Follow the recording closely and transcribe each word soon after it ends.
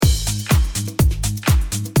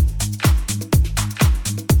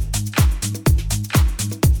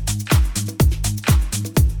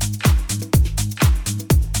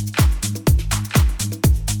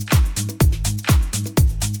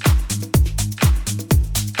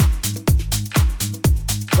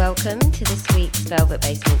welcome to this week's Velvet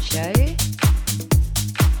Basement Show.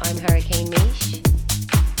 I'm Hurricane Mish.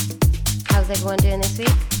 How's everyone doing this week?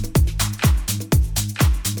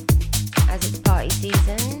 As it's party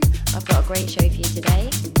season, I've got a great show for you today.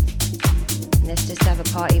 Let's just have a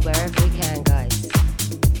party wherever we can, guys.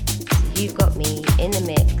 So you've got me in the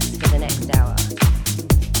mix for the next hour.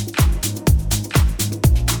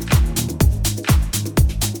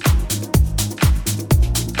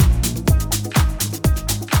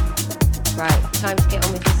 Right, time to get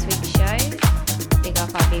on with this week's show. Big up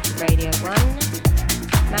RB for Radio 1.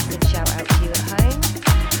 Massive shout out to you at home.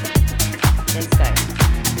 Let's go.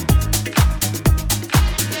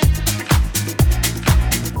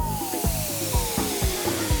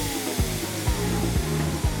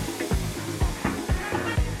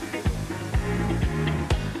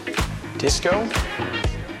 Disco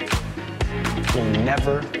will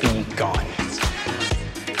never be gone.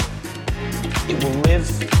 It will live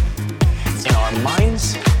in our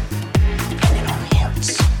minds and in our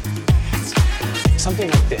hearts. Something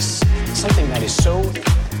like this, something that is so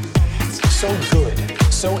good,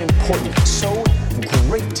 so important, so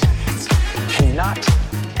great, cannot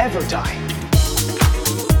ever die.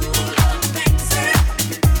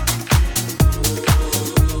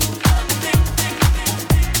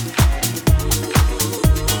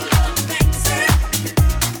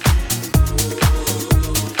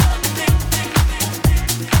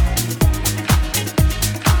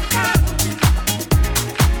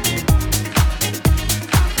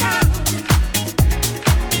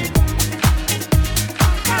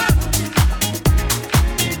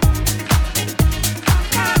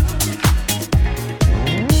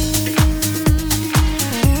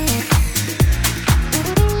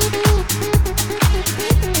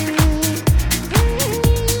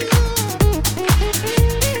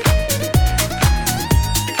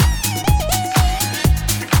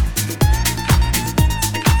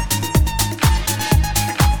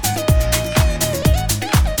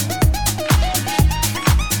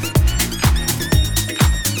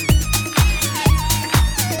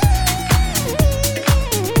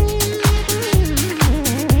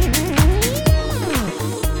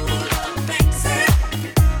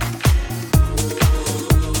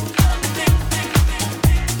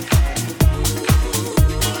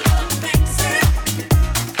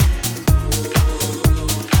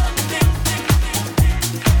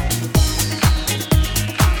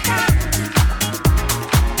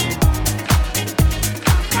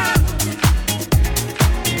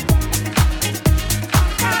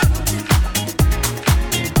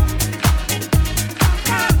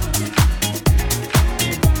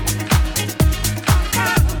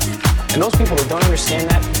 And those people that don't understand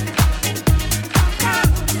that,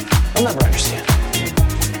 they'll never understand.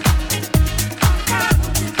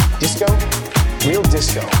 Disco, real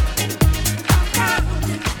disco,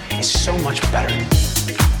 is so much better.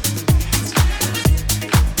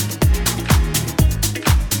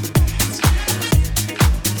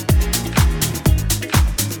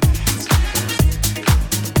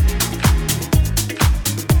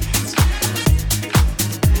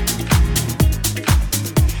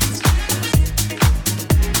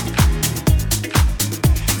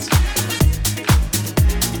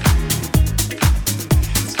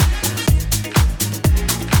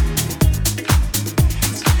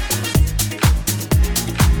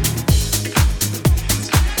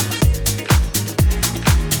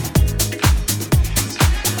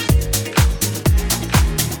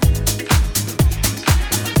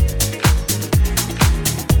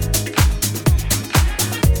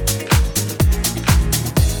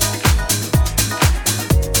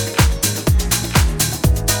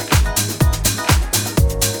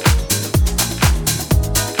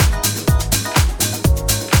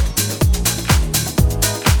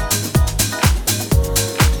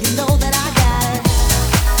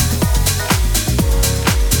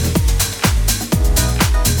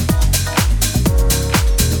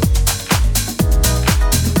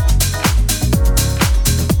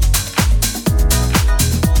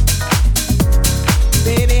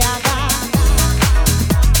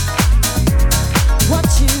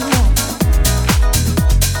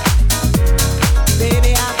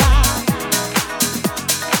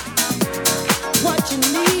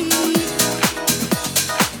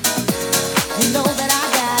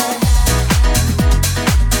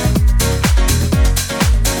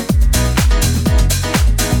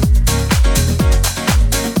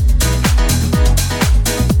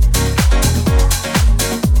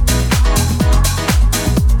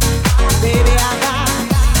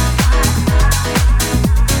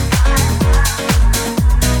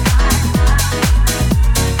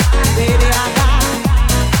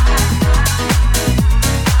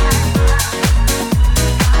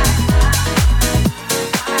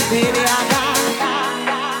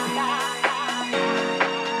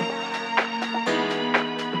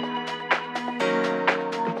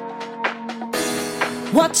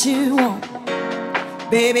 what you want.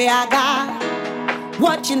 Baby, I got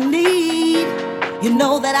what you need. You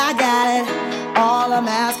know that I got it. All I'm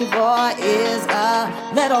asking for is a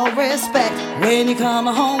little respect. When you come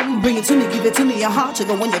home, bring it to me, give it to me, your heart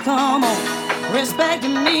sugar when you come home.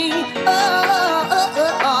 Respecting me,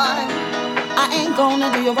 I ain't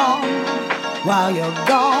gonna do you wrong while you're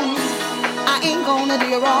gone. I ain't gonna do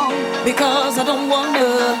you wrong because I don't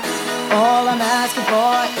wanna. All I'm asking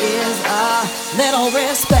for is a little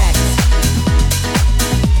respect.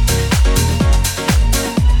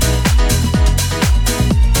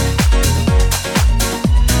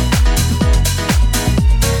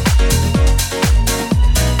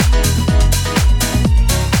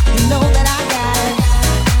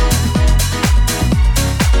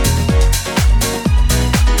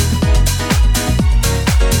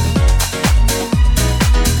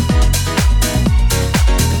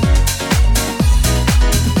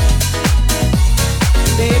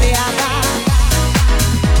 Baby,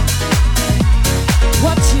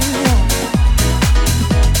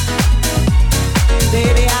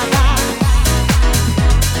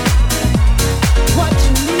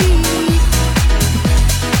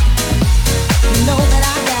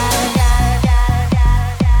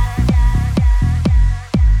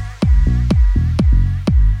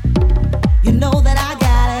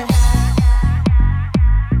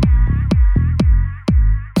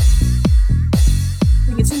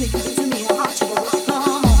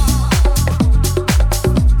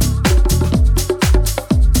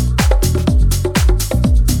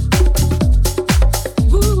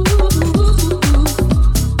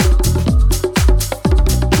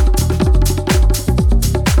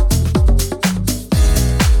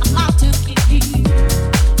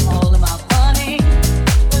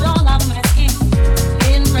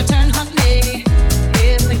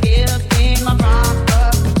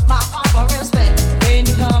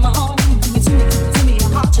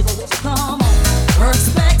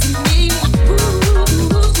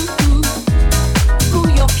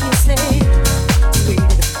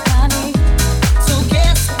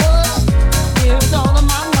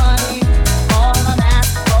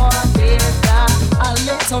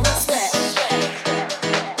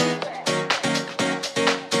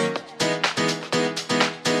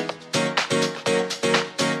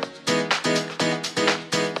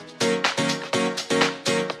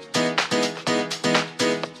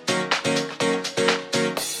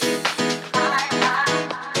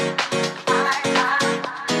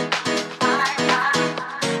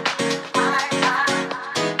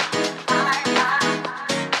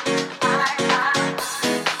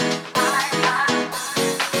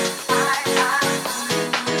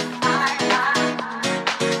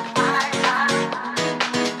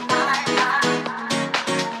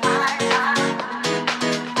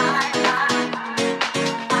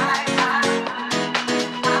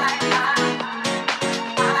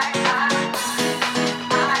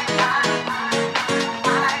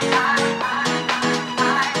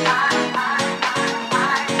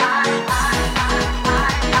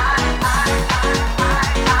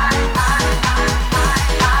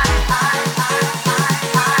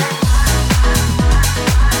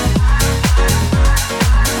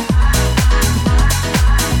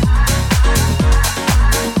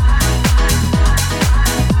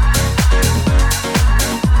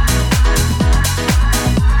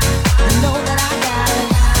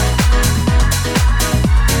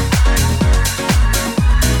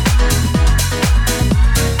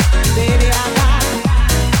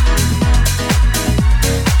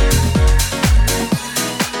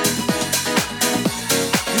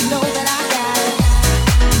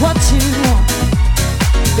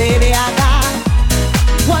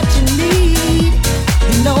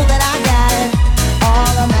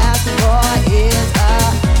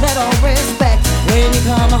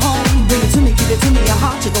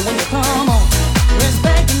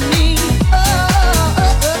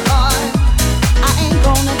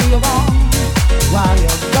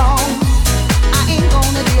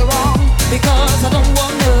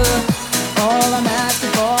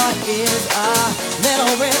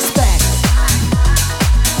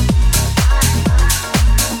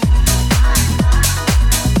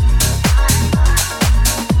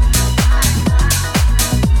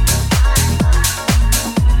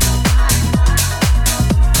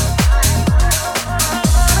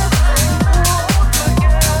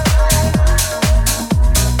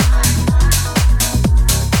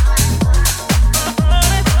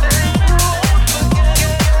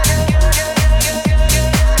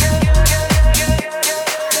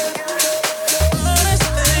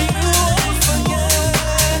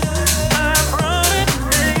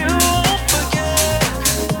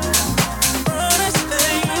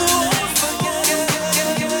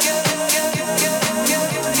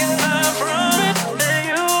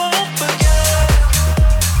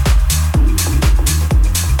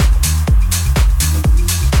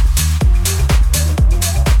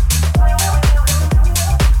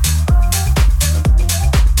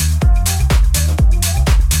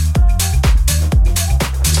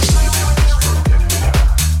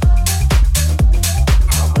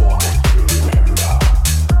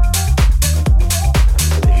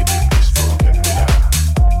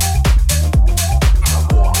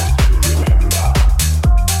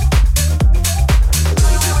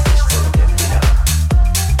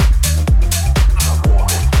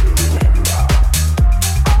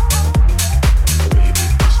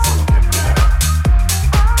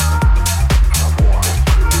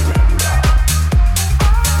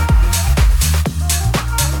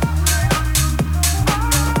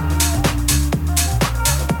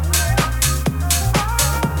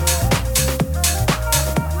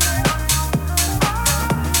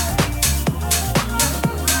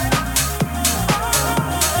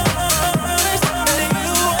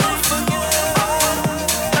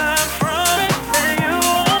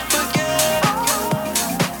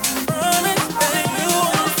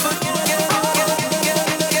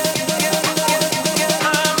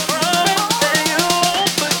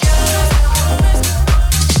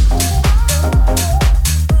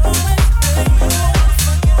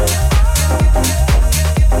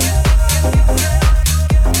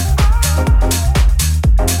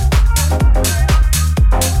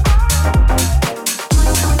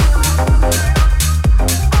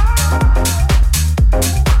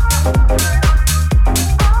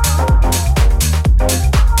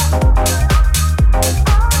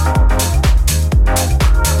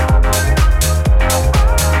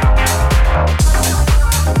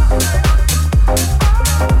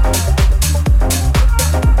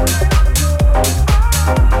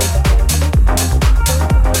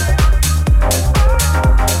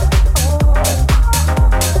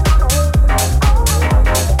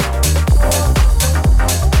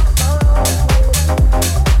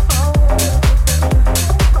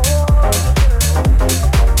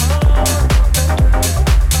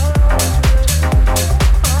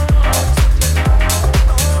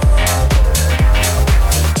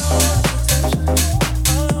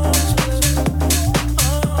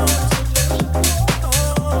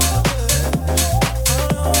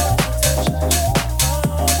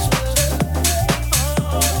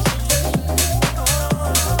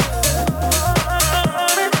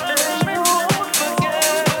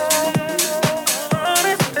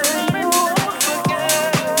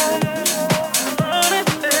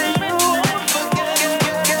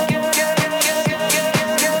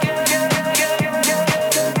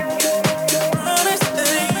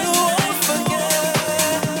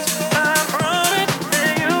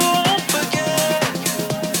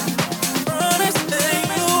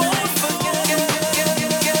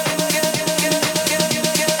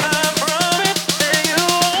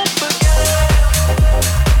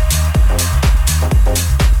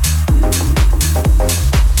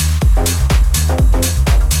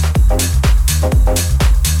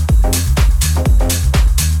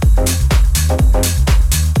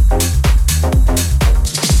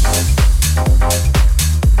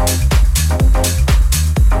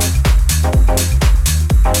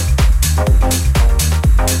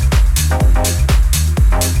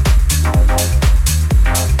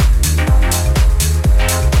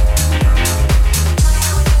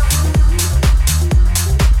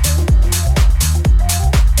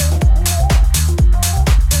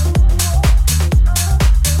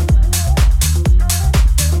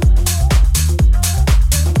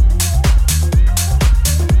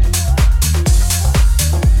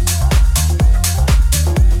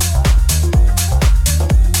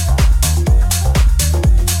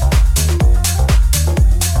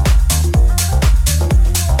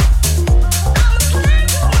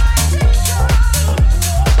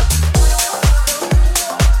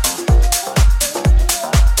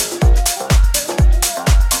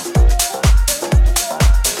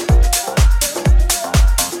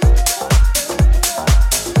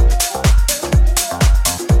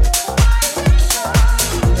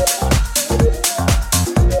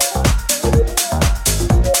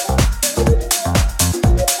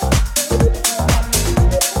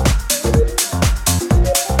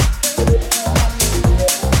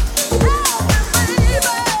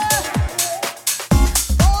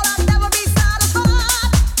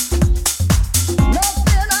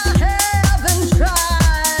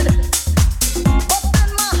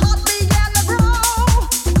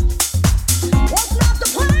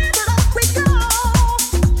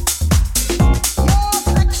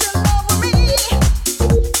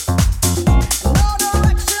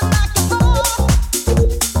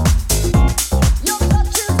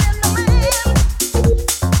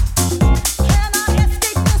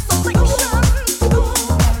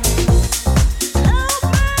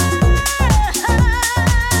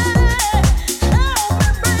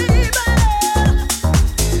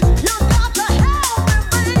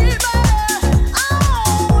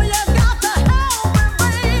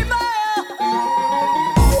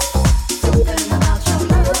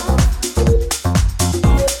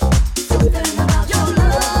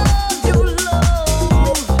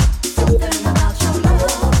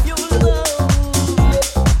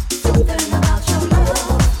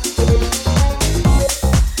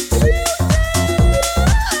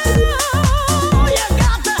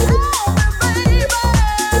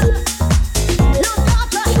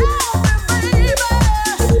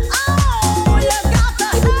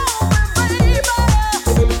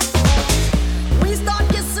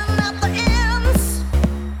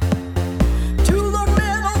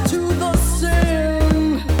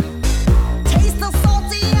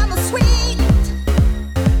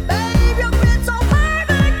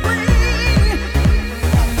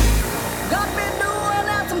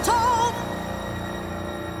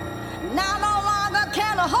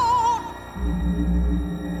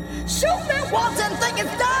 shoot me once and think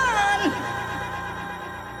it's done,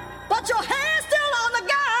 but your hand's still on the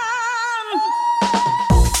gun.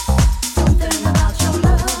 Something about your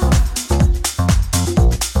love.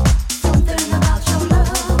 Something about your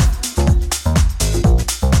love.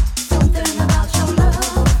 Something about your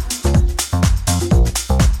love.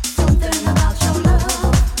 Something about your love.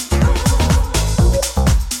 Something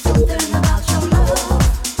about your love. Something about your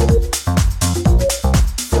love.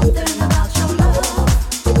 Something about your love.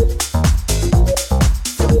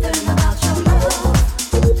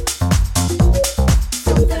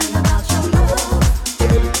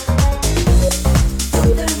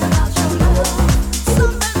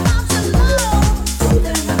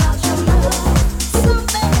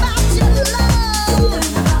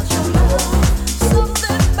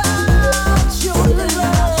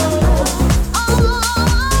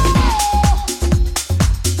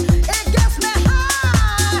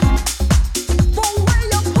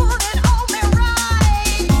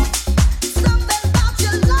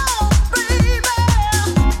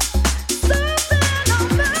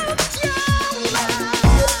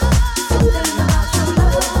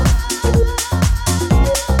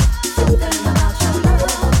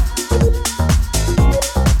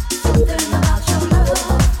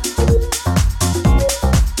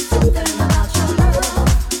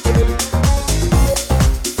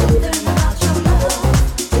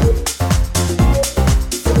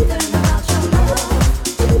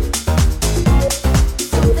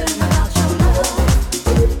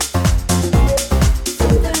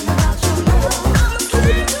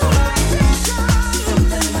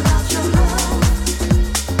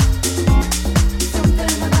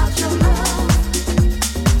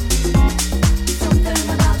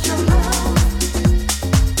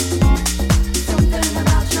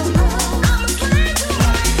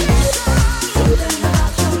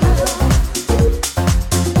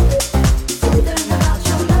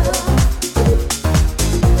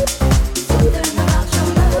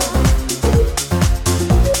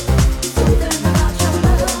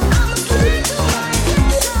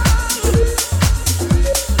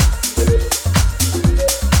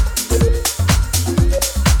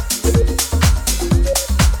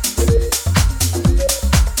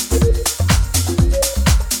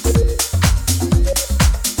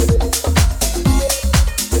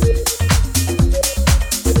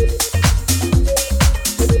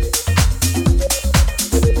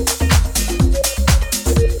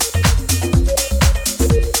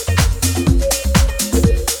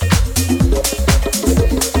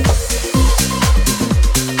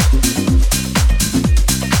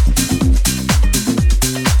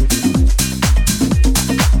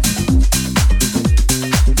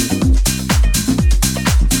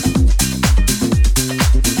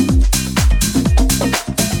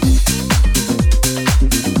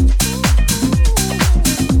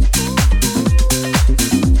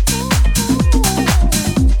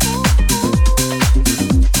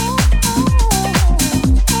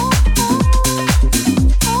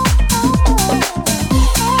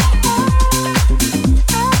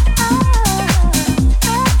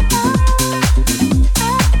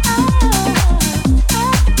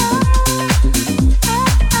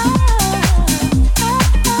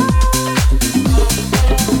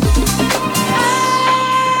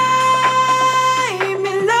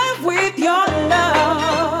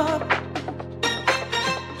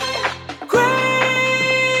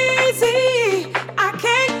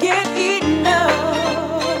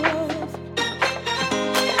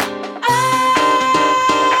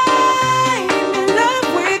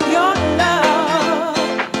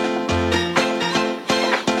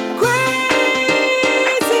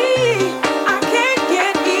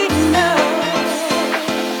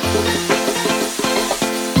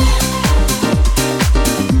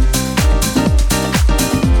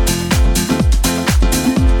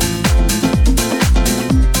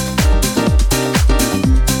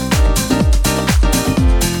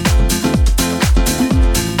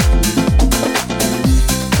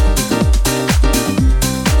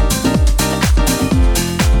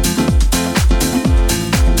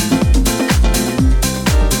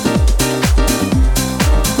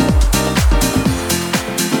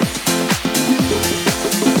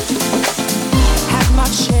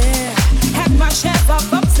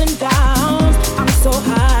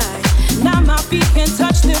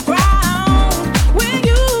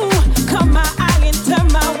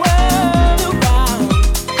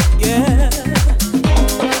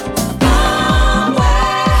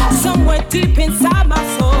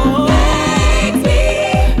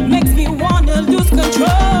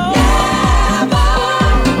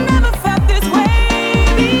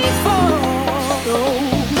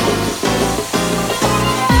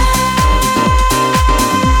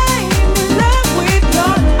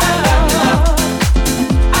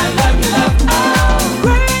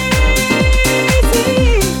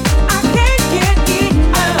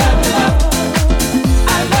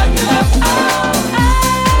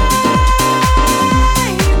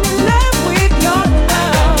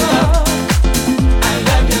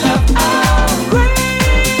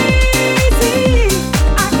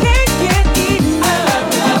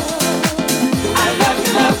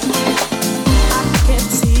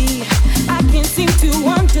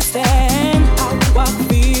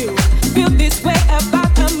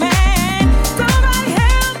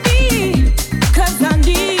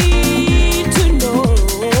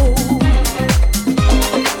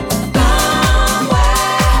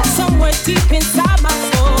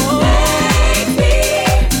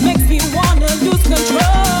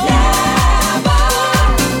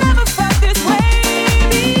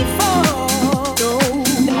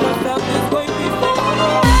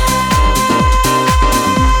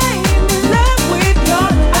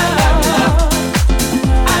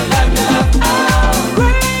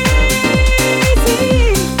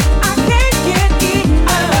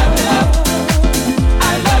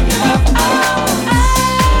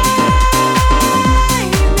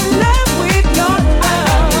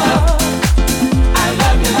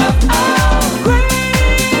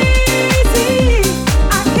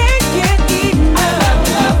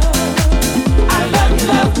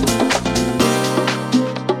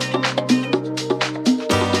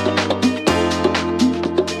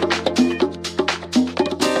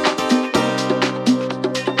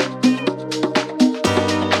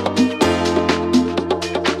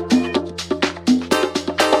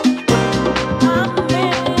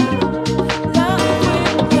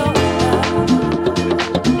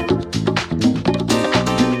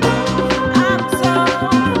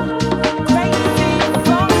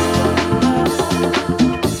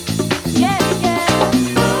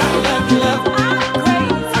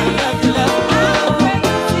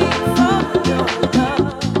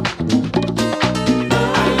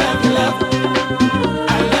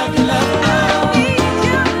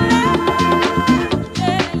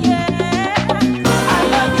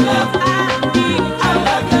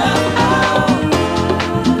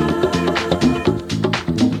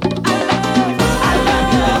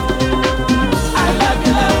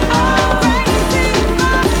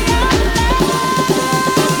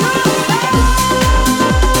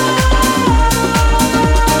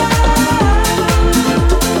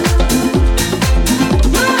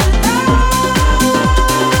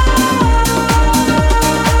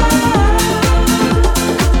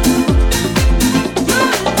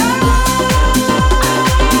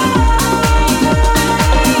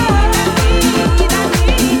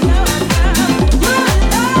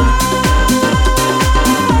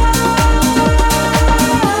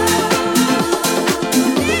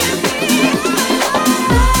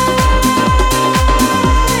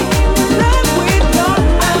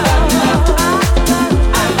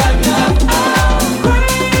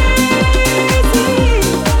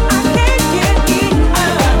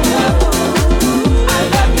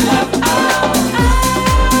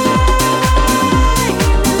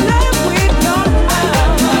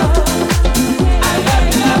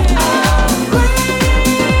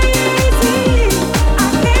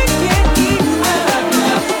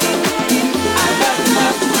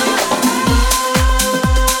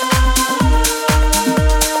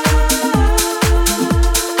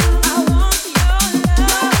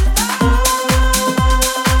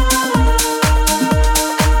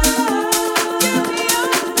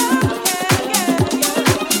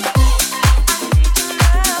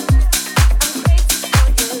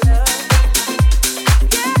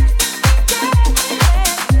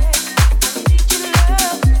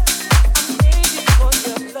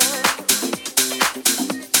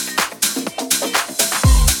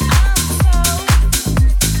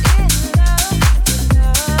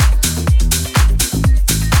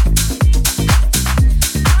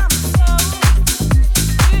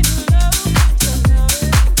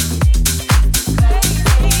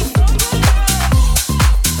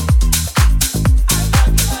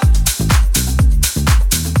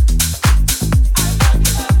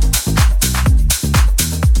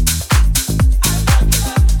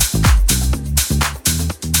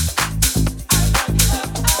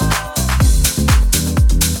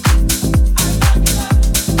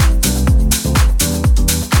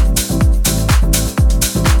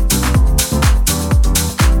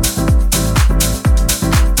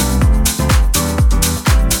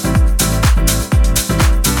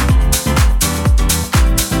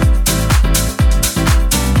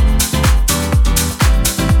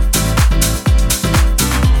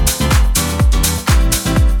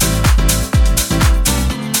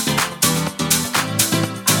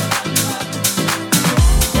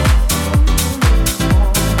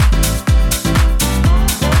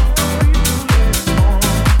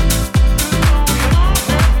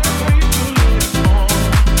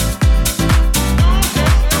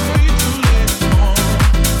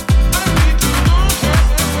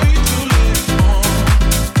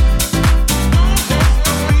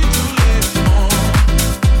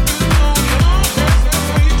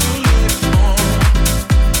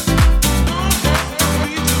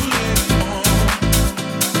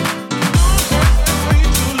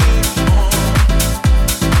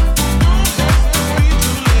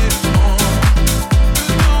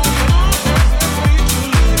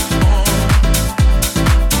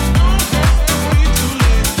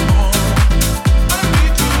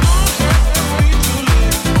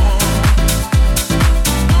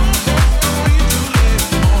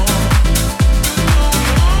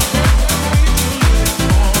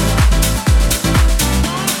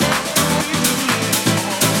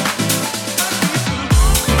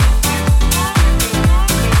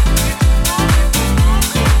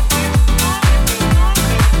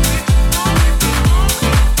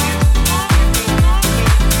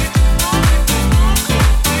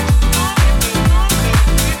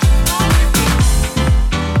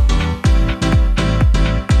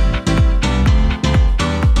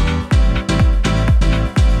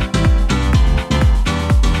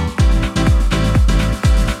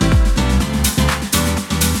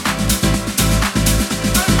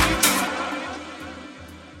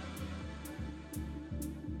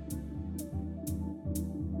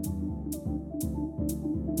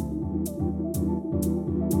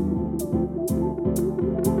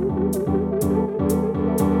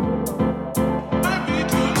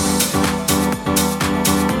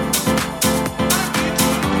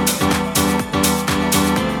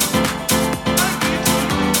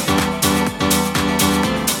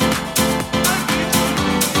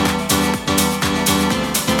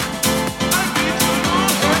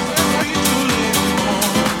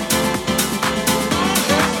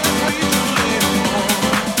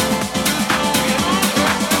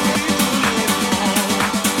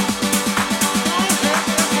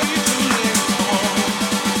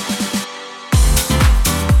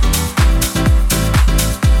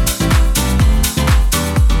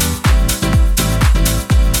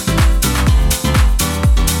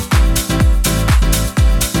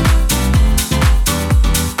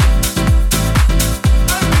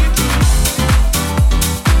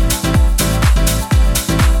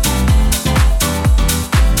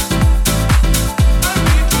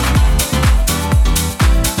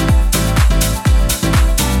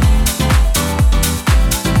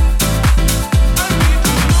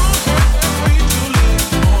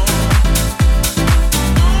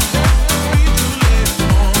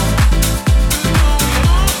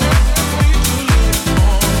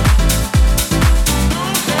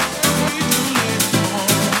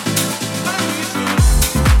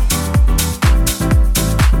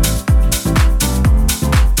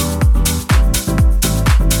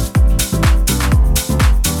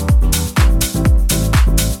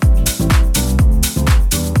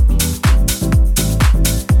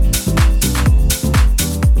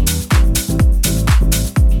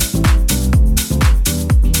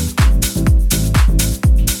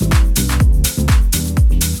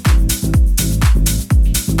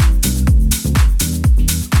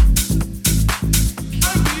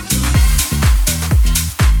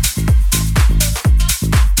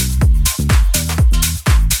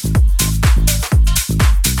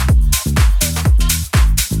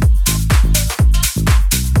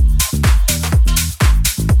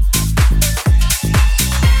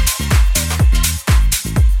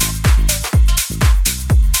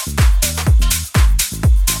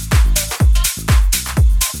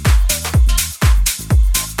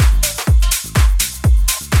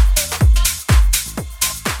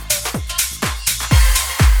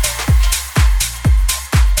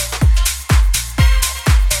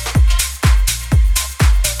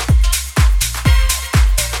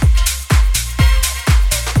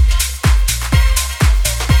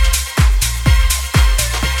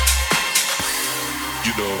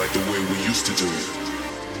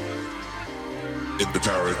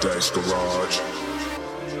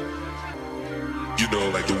 know,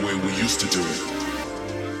 like the way we used to do it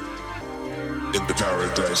in the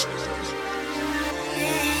paradise.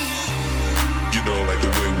 You know, like the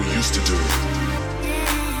way we used to do it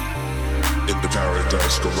in the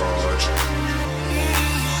paradise garage.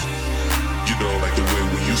 You know, like the way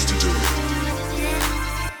we used to do it.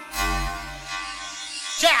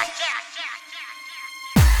 Jack!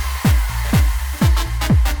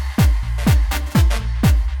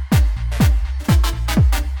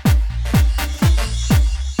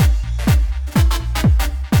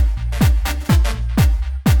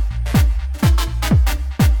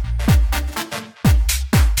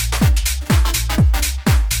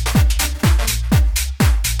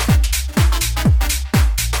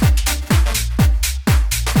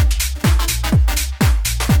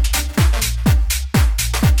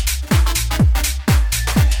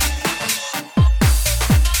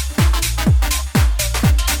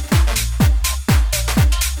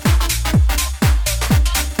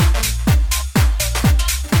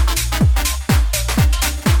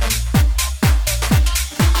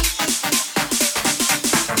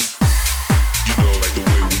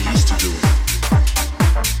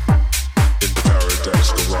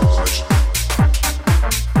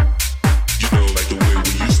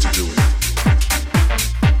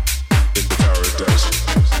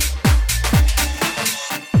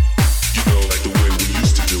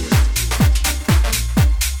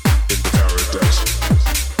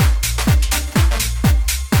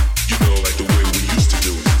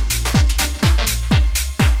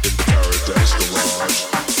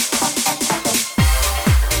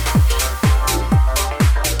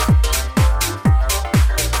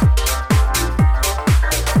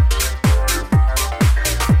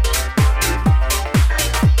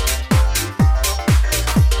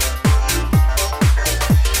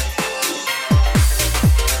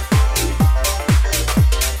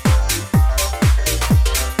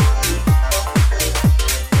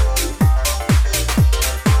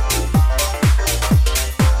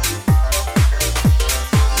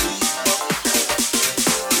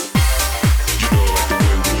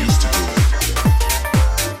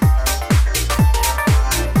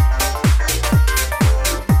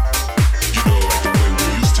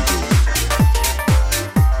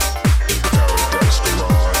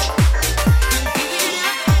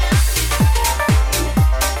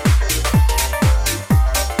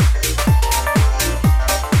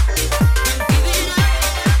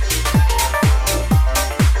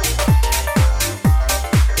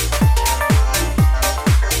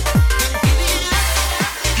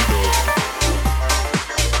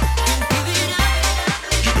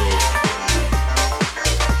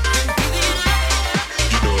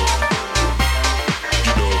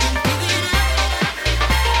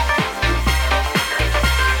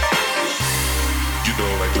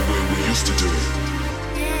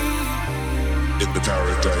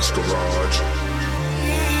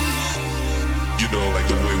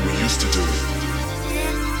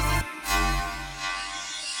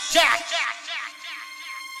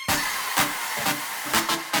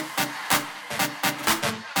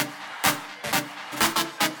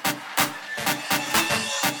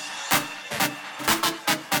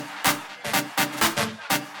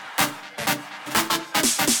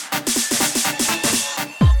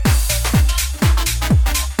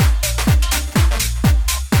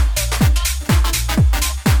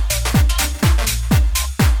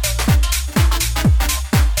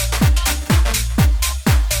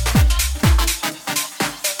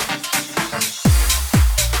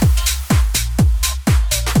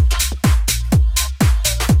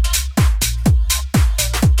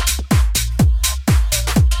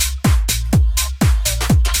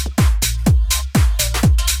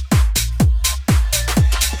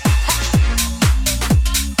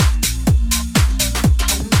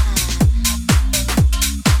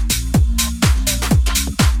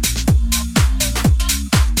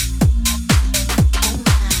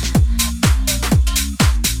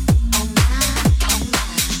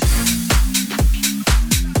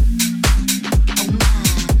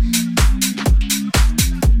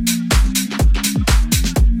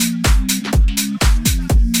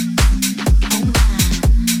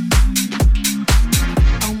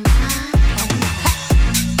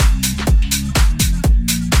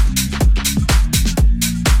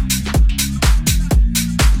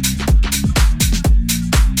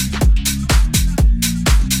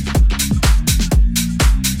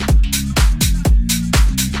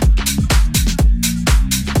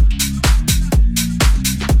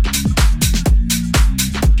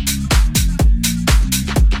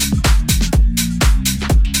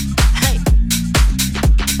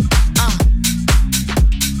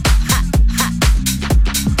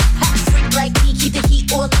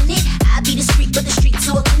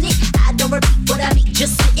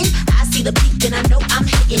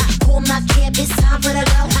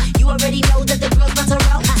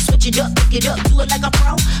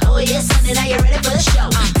 yeah, Sunday, now you ready for the show.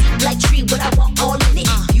 Deep like tree, but I want all in it.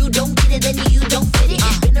 You don't get it, then you don't fit it.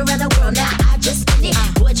 Been around the world, now I just spin it.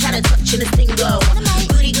 Boy, try to touch and this thing go.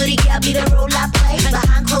 Goody, goody, gal, be the role I play.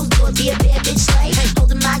 Behind closed doors, be a bad bitch slave.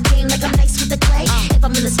 Holding my game like I'm nice with the clay. If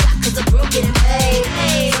I'm in the spot, cause the broke getting paid.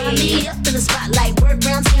 Find me up in the spotlight. Word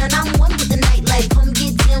round town, I'm one with the nightlife. Come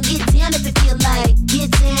get down if it feel like.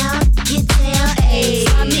 Get down, ayy.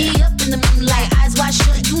 Find me up in the moonlight. Eyes wide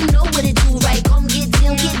shut, you know what it do, right? Come get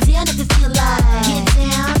down if it feel like. Get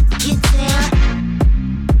down.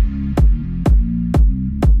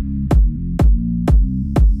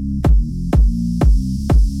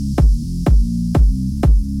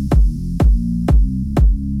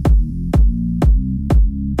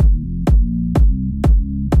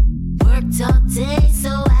 Worked all day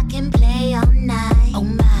so I can play all night. Oh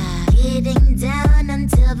my, getting down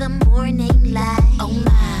until the morning light. Oh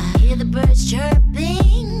my, hear the birds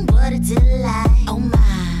chirping, what a delight. Oh my,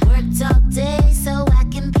 worked all day so I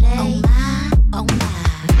can play. Oh my,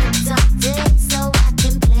 worked all day so I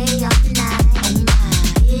can play all night. Oh my,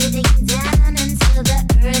 getting down until the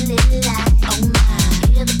early light. Oh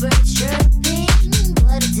my, hear the birds chirping,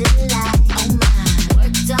 what a delight. Oh my,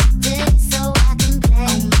 worked all day so I can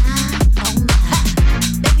play. Oh my,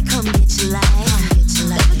 baby come get your life.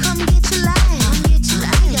 Baby come get your life. You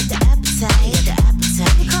got the appetite.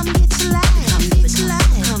 Baby come get your life. Come get your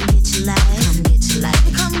life. Come get your life.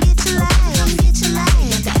 Baby come get your life.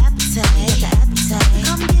 You got the appetite.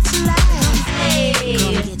 Come get your life. Hey,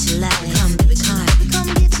 come get your life. Come baby come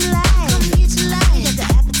get your life. You got the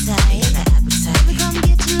appetite. Baby come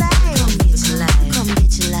get your life. Come get your life. Come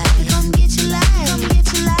get your life.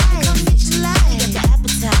 You got the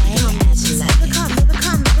appetite. Baby come.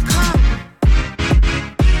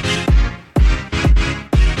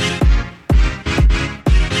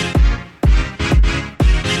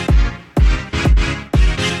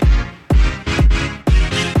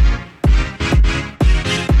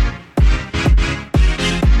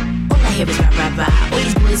 All I hear is rah. All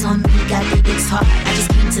these boys on me got their dicks hard. I just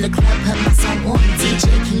came to the club, put my song on. DJ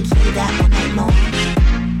can play that all night long.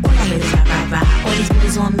 All I hear is rah. All these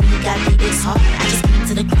boys on me got their dicks hard. I just came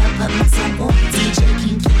to the club, put my song on. DJ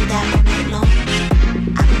can play that all night long.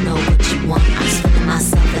 I don't know what you want. I'm just feeling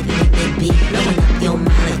myself like the big beat, blowing up your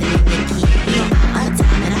mind like the big key. You know I'm a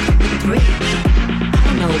dime and I come with three. I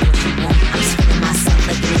don't know what you want. I'm just feeling myself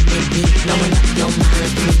like the big beat, blowing up your mind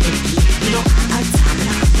like the big key. You know I'm a dime and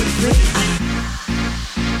I come with three.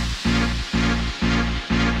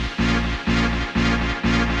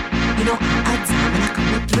 You know I'm a dime and I come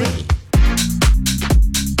with three.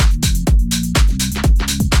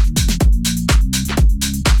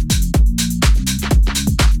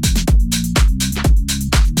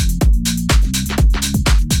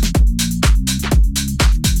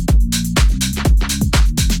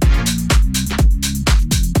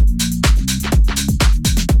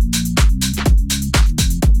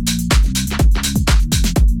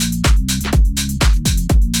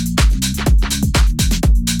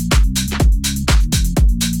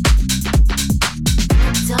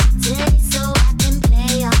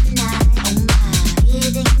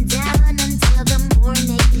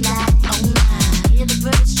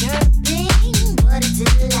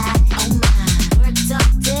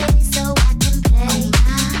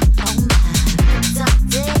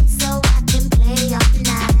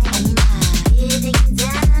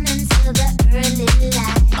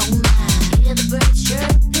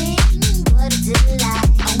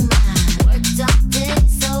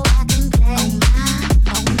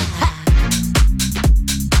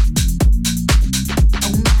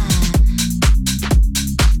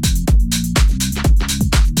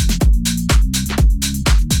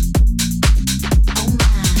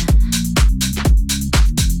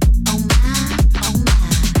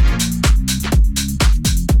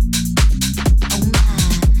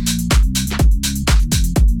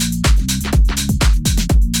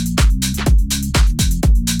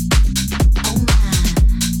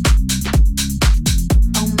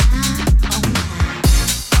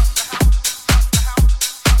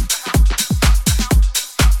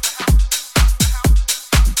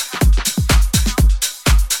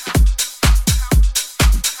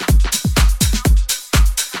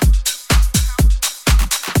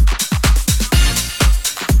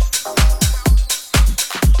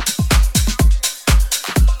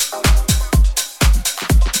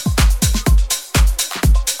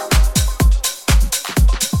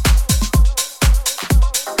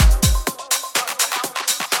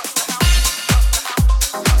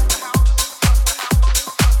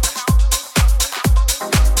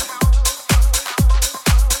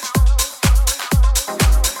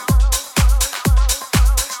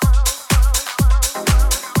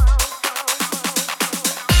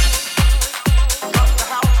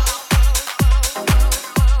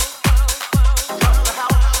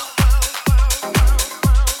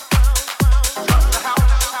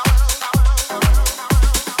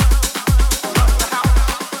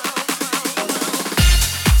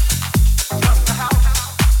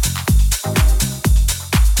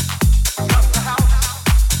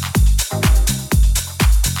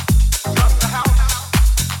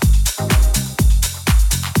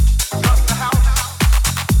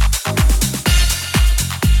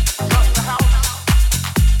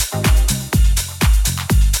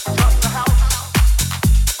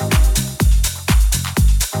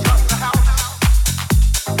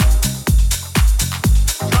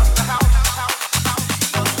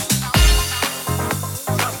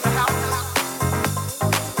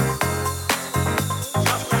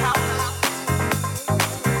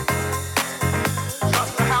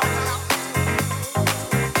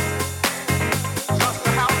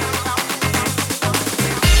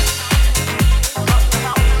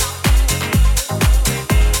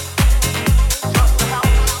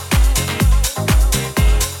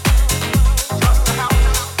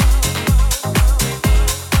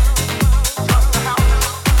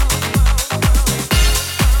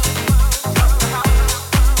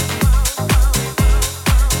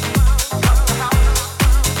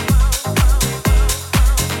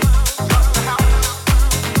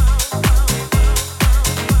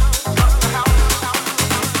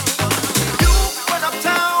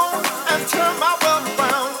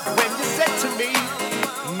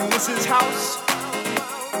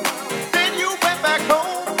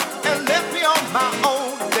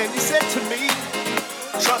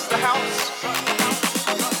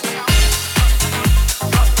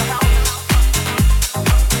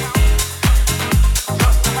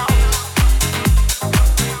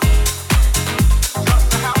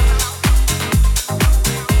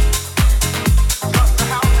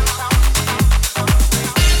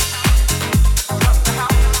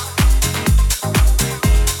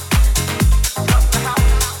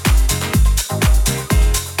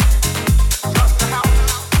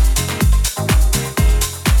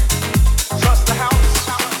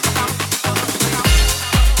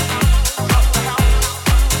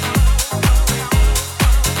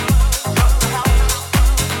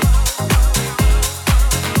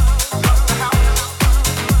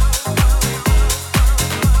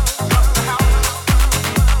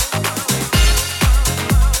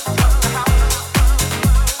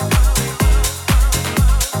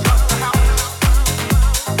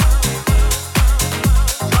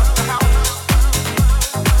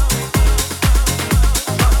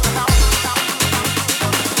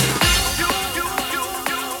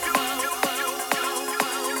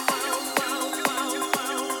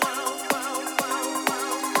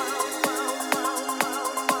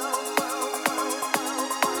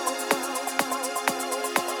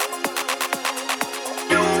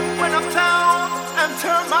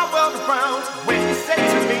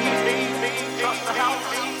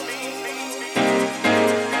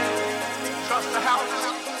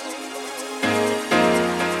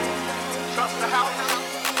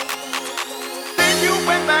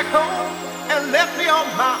 on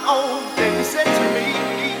my own. Then he said to me,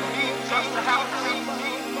 trust the house.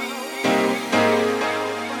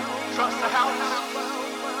 Trust the house.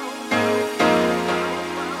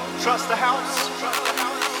 Trust the house.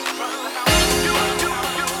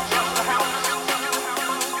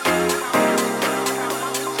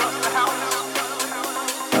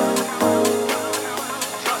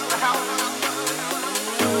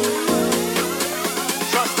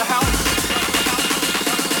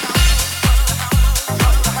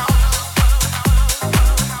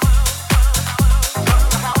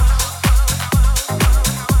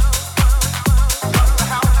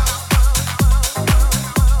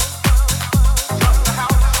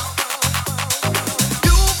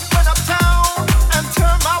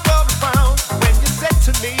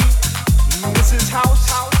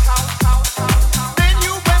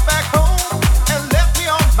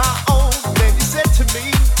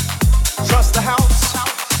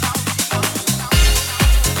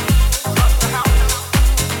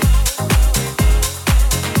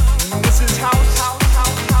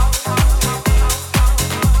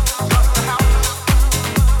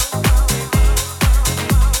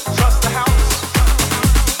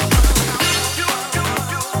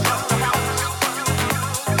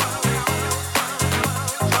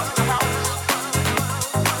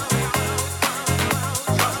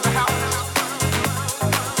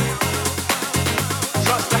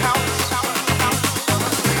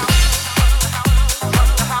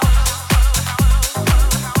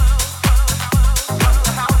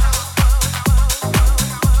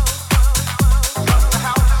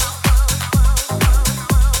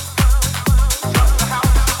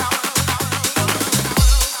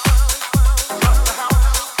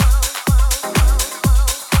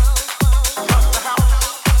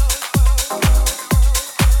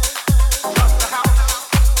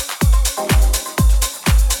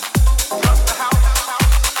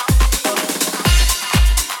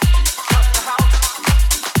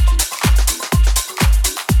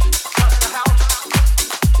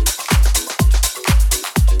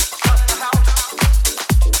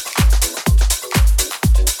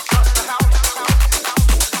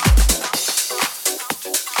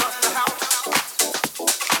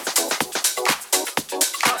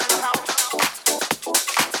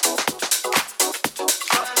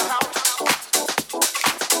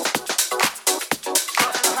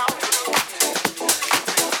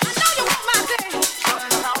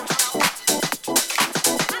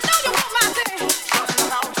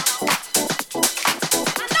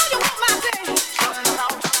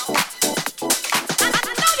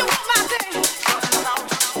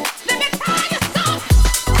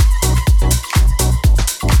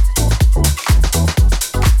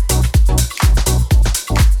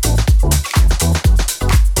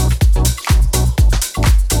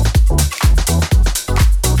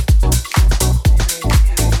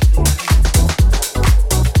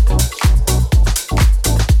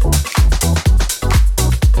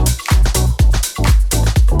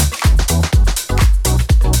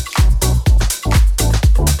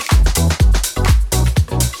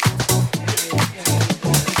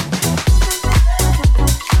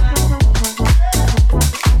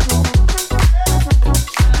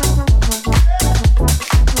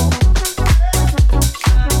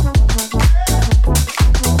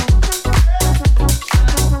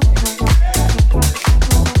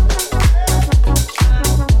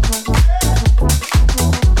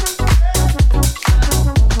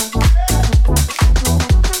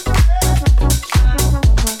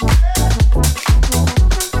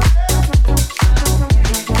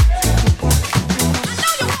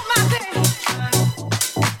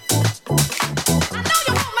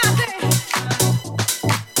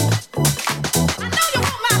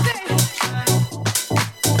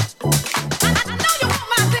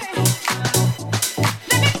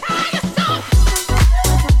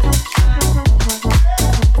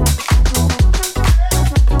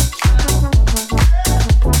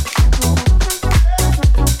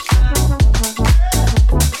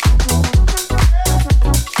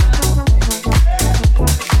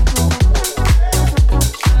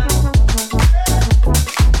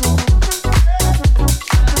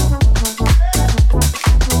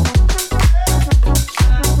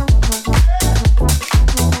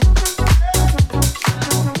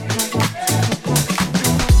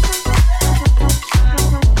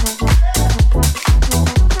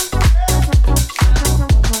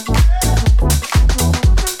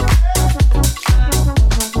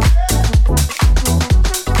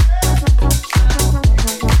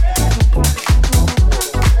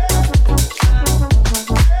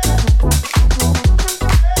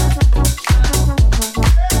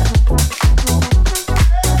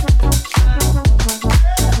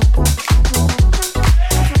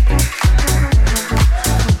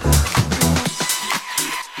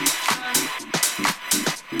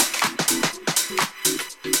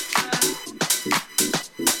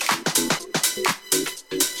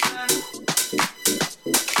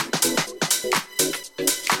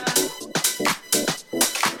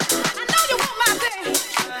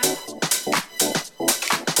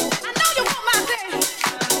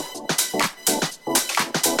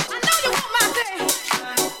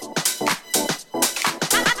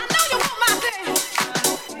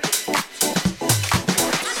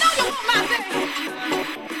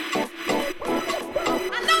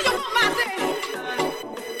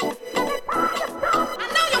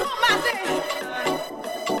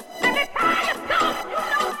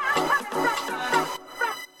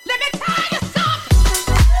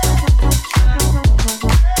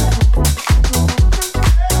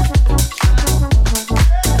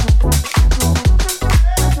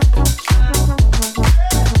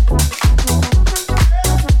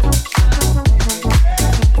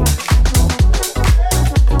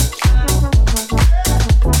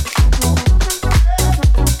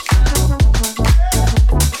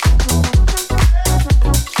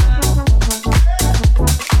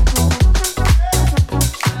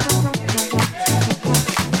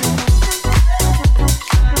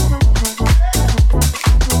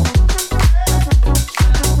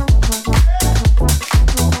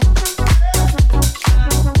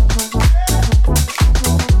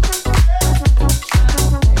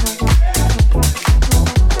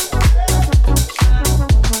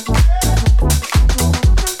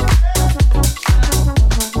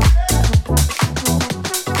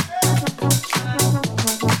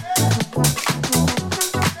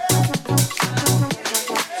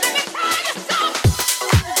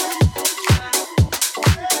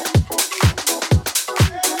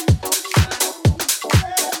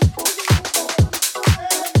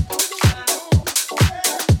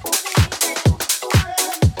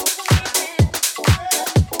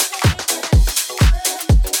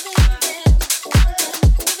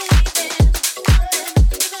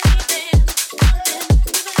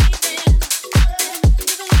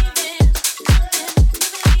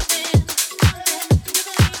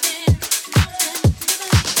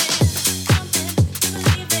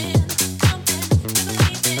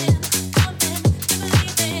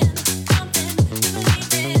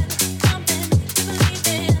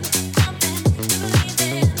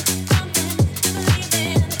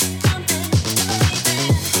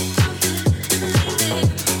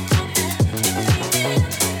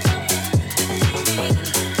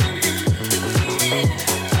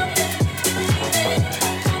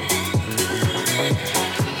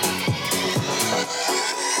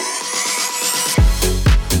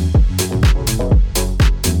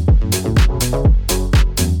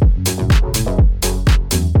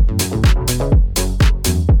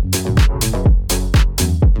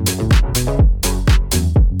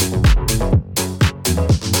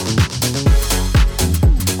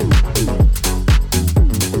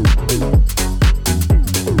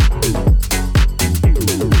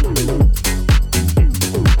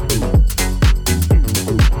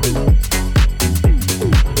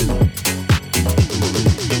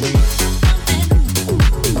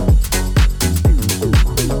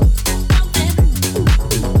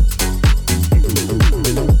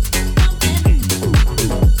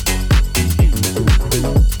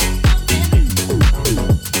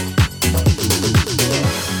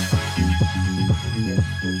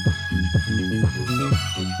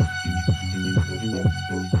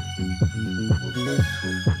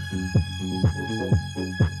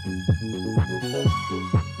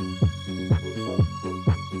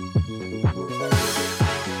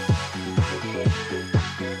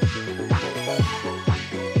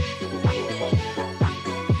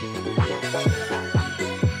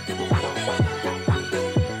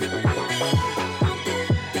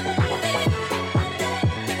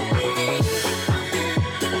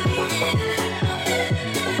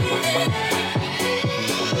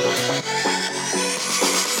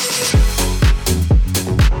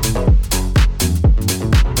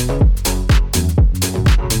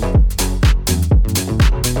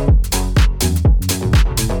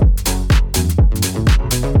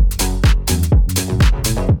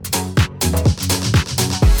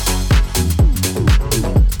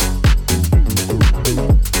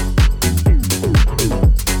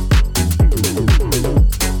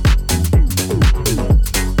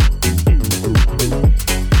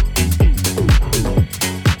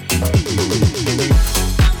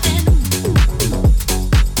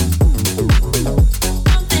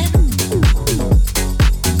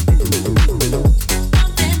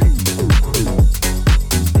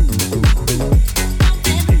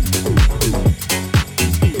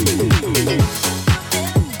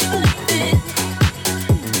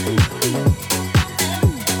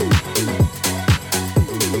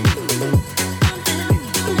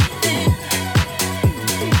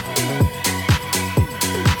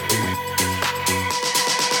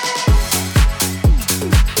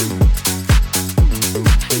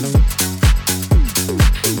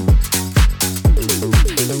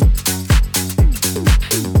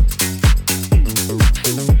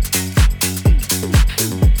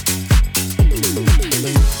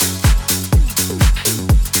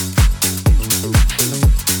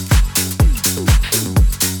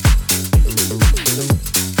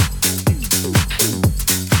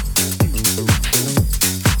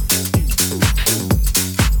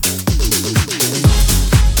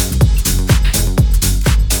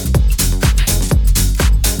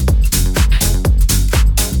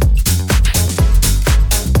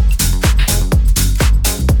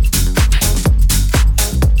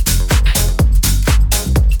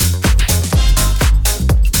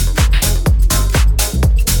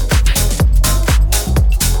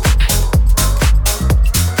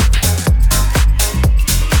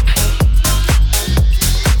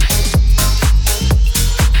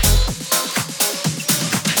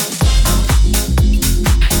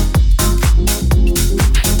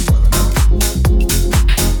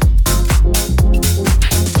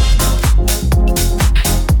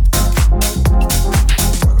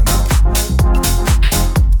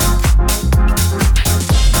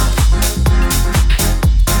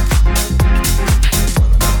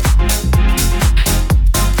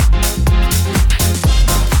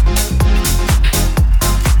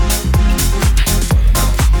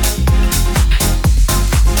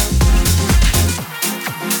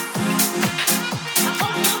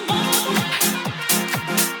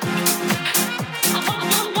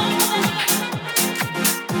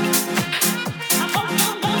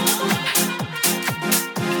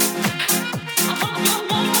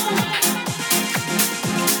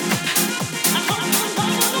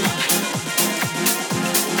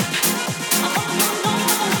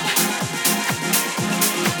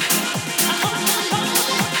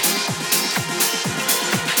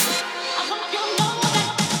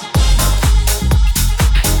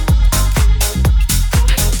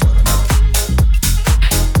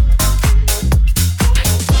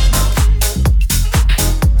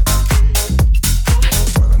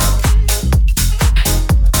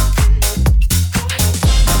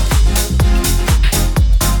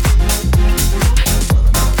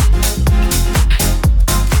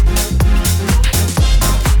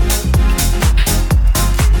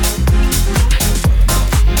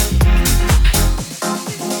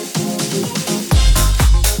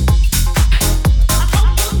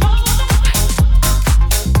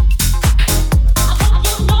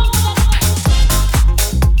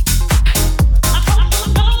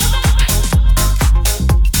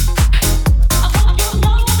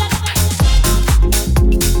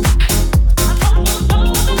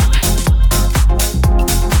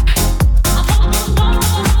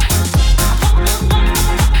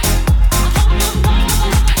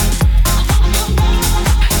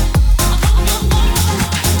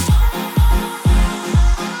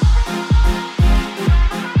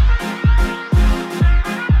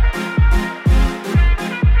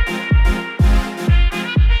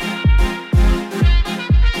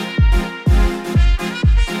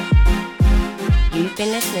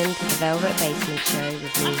 The Velvet Basement Show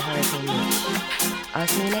with me, Hurricane Mitch. I'll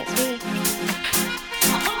see you next week.